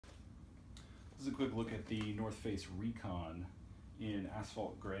This is a quick look at the North Face Recon in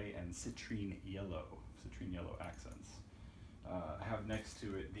Asphalt Grey and Citrine Yellow accents. I have next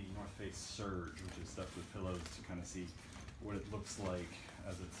to it the North Face Surge, which is stuffed with pillows to kind of see what it looks like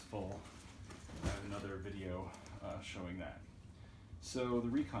as it's full. I have another video showing that. So the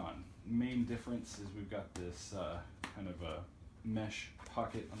Recon, main difference is we've got this kind of a mesh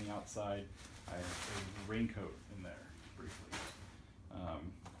pocket on the outside. I have a raincoat in there briefly.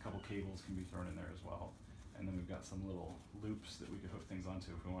 A couple cables can be thrown in there as well. And then we've got some little loops that we could hook things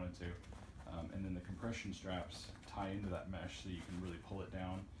onto if we wanted to. And then the compression straps tie into that mesh so you can really pull it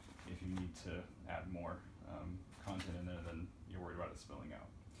down if you need to add more content in there than you're worried about it spilling out.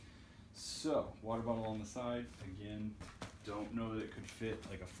 So, water bottle on the side. Again, don't know that it could fit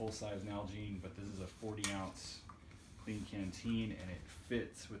like a full-size Nalgene, but this is a 40-ounce clean canteen and it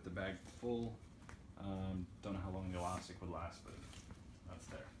fits with the bag full. Don't know how long the elastic would last, but that's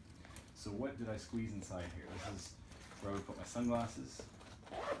there. So what did I squeeze inside here? This is where I would put my sunglasses.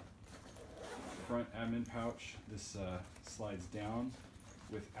 Front admin pouch. This slides down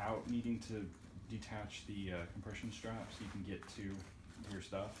without needing to detach the compression strap, so you can get to your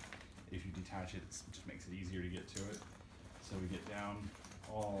stuff. If you detach it, it just makes it easier to get to it. So we get down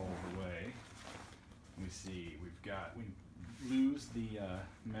all the way. We see we lose the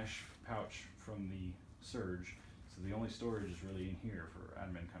mesh pouch from the Surge, so the only storage is really in here for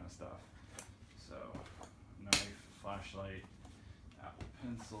admin kind of stuff. So knife, flashlight, Apple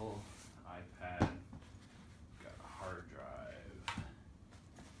Pencil, iPad, got a hard drive,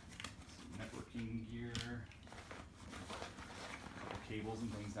 some networking gear, a couple cables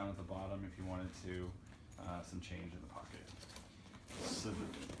and things down at the bottom if you wanted to, some change in the pocket. So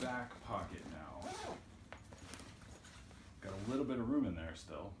the back pocket now, got a little bit of room in there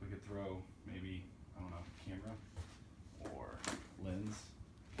still. We could throw maybe, I don't know, camera or lens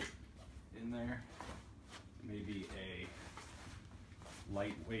in there. Maybe a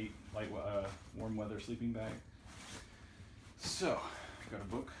lightweight, warm weather sleeping bag. So, got a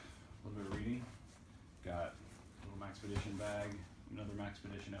book, a little bit of reading. Got a little Maxpedition bag, another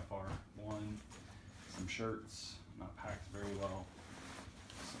Maxpedition FR1, some shirts, not packed very well,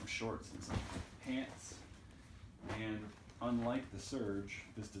 some shorts and some pants. And unlike the Surge,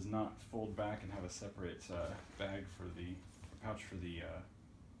 this does not fold back and have a separate bag for the pouch for the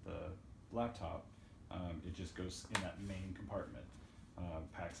laptop. It just goes in that main compartment,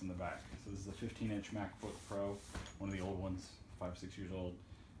 packs in the back. So this is a 15-inch MacBook Pro, one of the old ones, 5-6 years old,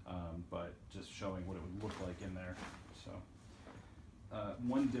 but just showing what it would look like in there. So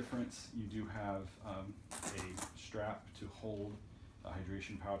one difference, you do have a strap to hold a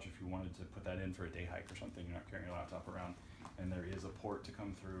hydration pouch if you wanted to put that in for a day hike or something. You're not carrying your laptop around. And there is a port to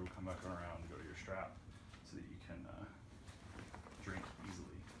come through, come back around, go to your strap so that you can drink easily.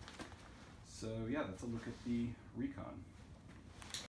 So yeah, that's a look at the Recon.